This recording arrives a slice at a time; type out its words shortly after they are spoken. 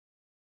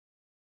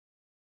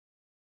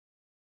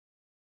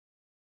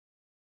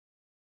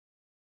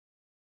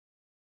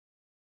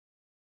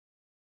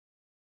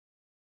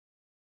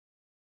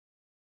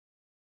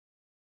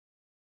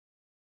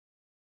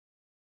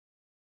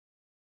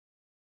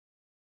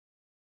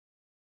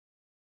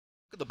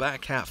At the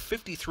back half,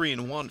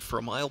 53-1 for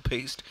a mile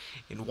paced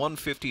in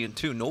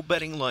 150-2. No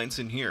betting lines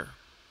in here.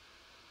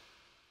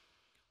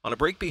 On a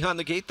break behind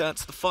the gate,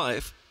 that's the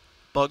 5,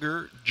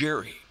 Bugger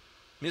Jerry.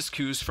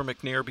 Miscues for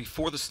McNair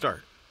before the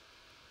start.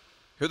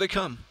 Here they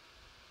come.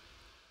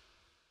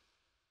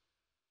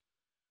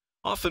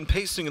 Often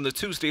pacing in the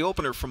Tuesday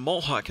opener from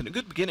Mohawk, and a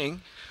good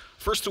beginning.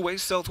 First away,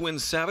 Southwind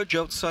Savage.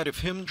 Outside of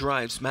him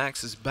drives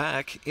Max's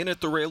back. In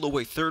at the rail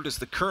away third is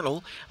the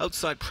Colonel.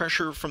 Outside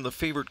pressure from the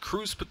favored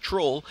Cruise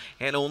Patrol,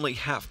 and only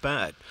half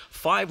bad.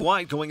 5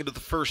 wide going into the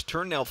first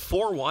turn. Now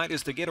 4 wide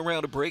as they get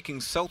around to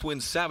breaking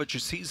Southwind Savage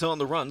as he's on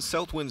the run.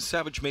 Southwind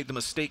Savage made the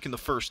mistake in the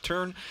first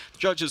turn. The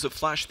judges have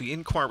flashed the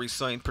inquiry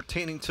sign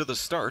pertaining to the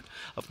start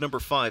of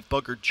number 5,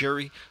 Bugger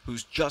Jerry,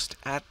 who's just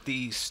at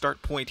the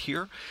start point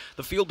here.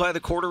 The field by the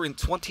quarter in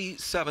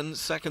 27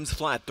 seconds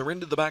flat. They're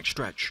into the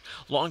backstretch.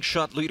 Long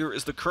shot leader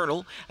is the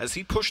Colonel as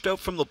he pushed out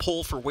from the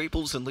pole for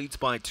Waples and leads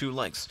by 2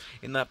 lengths.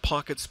 In that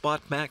pocket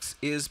spot, Max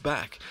is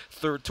back.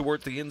 Third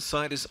toward the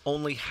inside is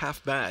only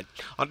half bad.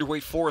 Underway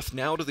fourth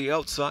now to the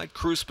outside,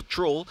 Cruise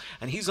Patrol,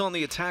 and he's on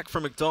the attack for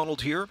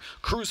McDonald here.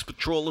 Cruise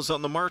Patrol is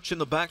on the march in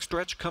the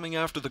backstretch coming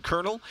after the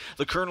Colonel.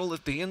 The Colonel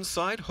at the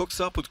inside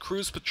hooks up with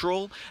Cruise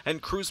Patrol,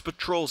 and Cruise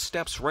Patrol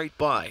steps right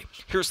by.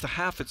 Here's the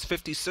half, it's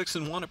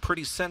 56-1, a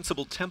pretty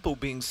sensible tempo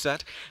being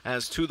set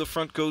as to the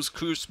front goes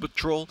Cruise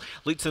Patrol,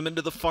 leads him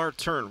into the far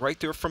turn. Right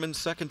there from in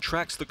second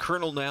tracks the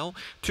Colonel now.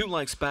 2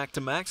 lengths back to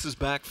Max is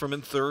back from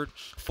in third.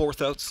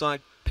 Fourth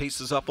outside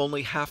paces up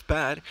only half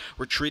bad.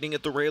 Retreating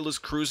at the rail is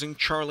Cruising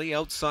Charlie.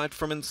 Outside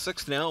from in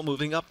sixth now.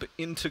 Moving up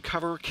into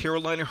cover,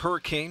 Carolina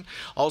Hurricane.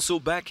 Also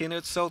back in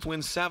at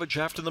Southwind Savage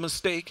after the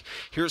mistake.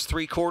 Here's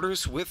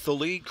 3/4 with the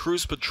lead.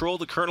 Cruise Patrol.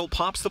 The Colonel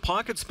pops the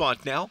pocket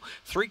spot now.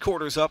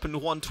 3/4 up into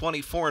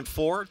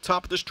 124-4.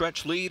 Top of the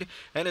stretch lead,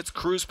 and it's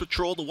Cruise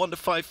Patrol. The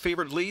 1-5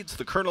 favorite leads.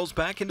 The Colonel's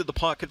back into the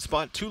pocket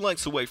spot. 2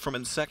 lengths away from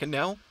in second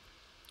now.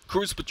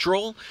 Cruise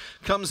Patrol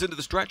comes into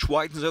the stretch,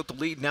 widens out the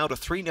lead now to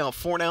 3, now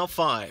 4, now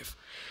 5.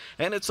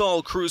 And it's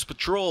all Cruise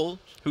Patrol,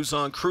 who's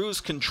on cruise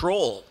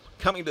control.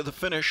 Coming to the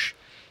finish,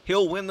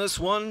 he'll win this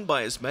one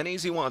by as many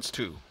as he wants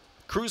to.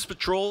 Cruise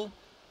Patrol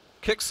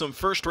kicks some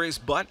first race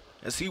butt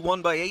as he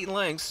won by 8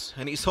 lengths,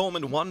 and he's home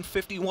in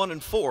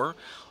 151-4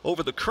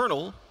 over the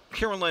Colonel,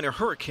 Carolina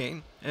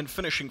Hurricane, and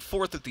finishing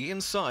fourth at the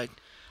inside,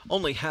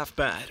 only half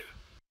bad.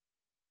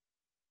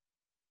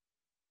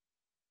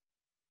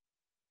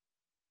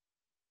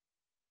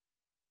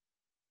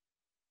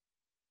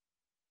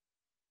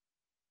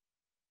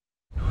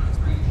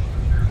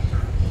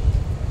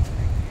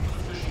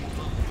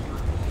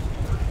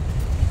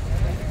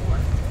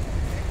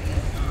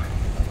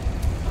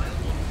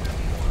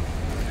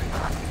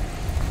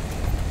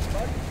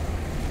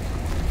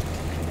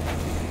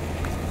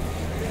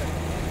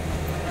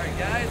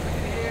 Guys.